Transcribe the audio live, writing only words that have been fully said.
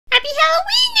Happy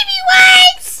Halloween,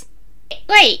 everyone!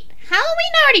 Wait,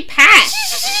 Halloween already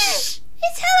passed.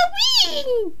 It's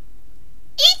Halloween!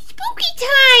 It's spooky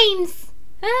times!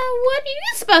 What are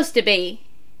you supposed to be?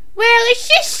 Well, it's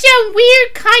just some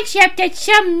weird concept that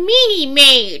some meanie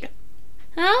made.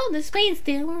 Oh, this means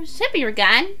the receipt you're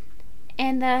gone.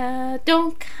 And the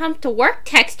don't come to work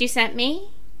text you sent me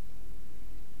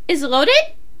is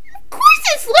loaded? Of course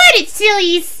it's loaded,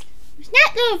 sillies! It's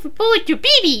not loaded for bullets or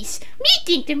babies. Me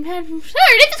think them have heard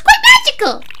it's quite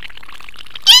magical.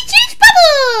 It's just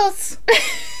bubbles!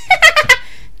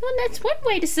 Well, that's one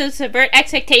way to subvert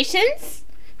expectations.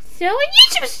 So what are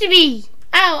you supposed to be?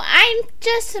 Oh, I'm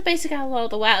just a basic outlaw of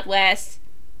the Wild West.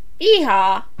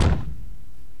 Yeehaw.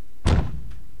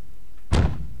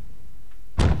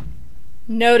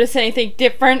 Notice anything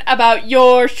different about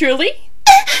yours truly?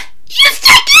 You're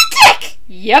gigantic!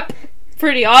 Yep.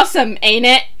 Pretty awesome, ain't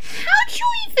it? How'd you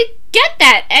even get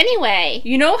that anyway?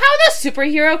 You know how the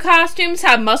superhero costumes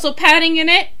have muscle padding in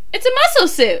it? It's a muscle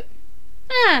suit.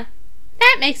 Huh.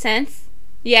 That makes sense.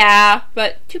 Yeah,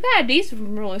 but too bad these were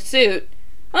real suit.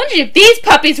 I wonder if these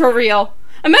puppies were real.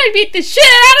 I might beat the shit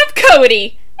out of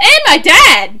Cody and my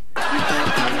dad.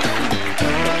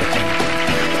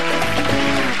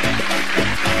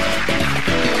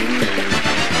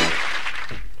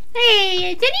 Hey,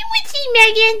 has anyone seen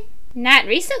Megan? Not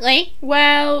recently.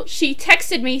 Well, she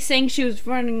texted me saying she was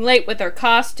running late with her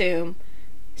costume.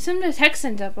 Some of the text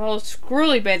ended up all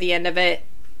screwy by the end of it.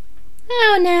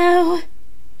 Oh no.